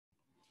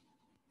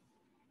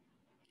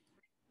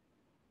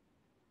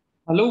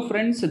Hello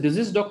friends, this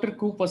is Dr.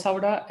 Krup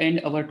Vasavda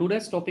and our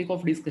today's topic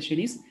of discussion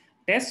is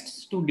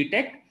tests to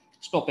detect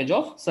stoppage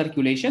of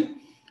circulation.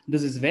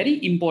 This is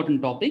very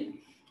important topic.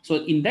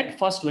 So in that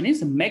first one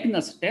is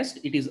Magnus test.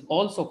 It is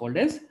also called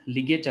as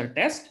ligature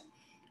test.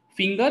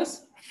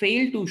 Fingers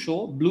fail to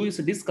show bluish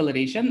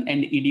discoloration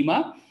and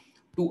edema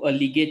to a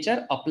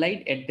ligature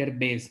applied at their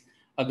base.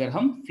 अगर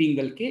हम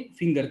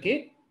finger के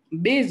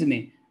base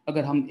में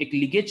अगर हम एक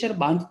ligature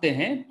बांधते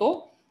हैं तो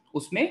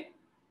उसमें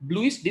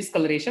ब्लूइश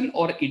डिस्कलरेशन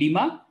और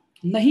इडिमा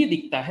नहीं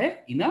दिखता है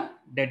इन a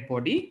dead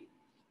body.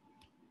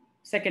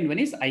 Second one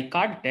is I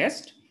card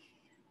test.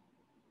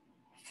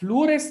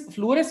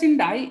 Fluorescent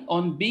dye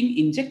on being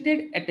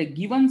injected at a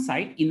given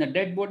site in a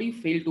dead body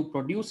fail to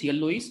produce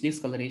yellowish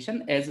discoloration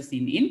as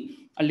seen in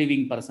a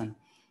living person.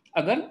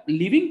 अगर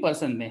living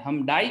person में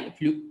हम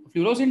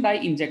fluorescent dye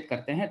inject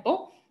करते हैं तो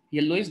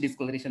yellowish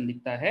discolouration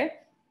दिखता है,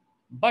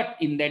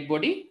 but in dead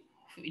body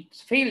it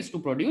fails to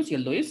produce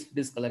yellowish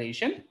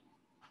discolouration.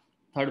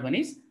 Third one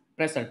is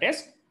pressure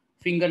test.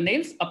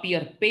 Fingernails appear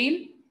pale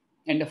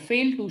and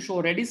fail to show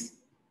reddish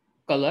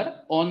color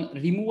on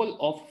removal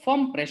of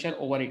firm pressure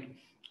over it.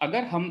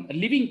 अगर हम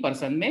living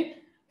person में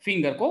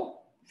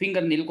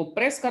फिंगरनेल को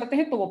press करते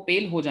हैं तो वो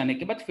पेल हो जाने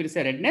के बाद फिर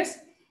से रेडनेस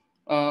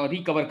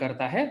रिकवर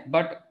करता है,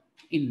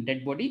 but in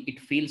dead body it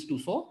fails to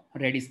show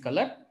reddish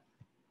colour.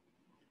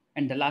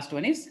 And the last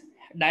one is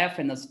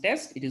diaphanous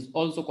test. It is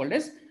also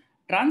called as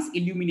trans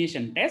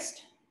illumination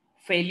test.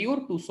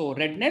 Failure to show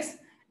redness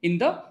in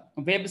the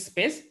web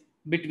space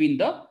between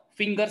the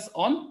fingers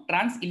on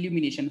trans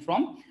illumination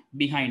from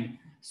behind.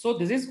 So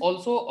this is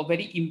also a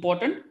very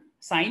important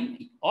sign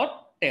or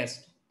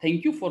test.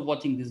 Thank you for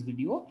watching this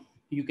video.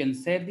 You can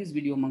share this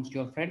video amongst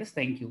your friends.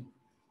 Thank you.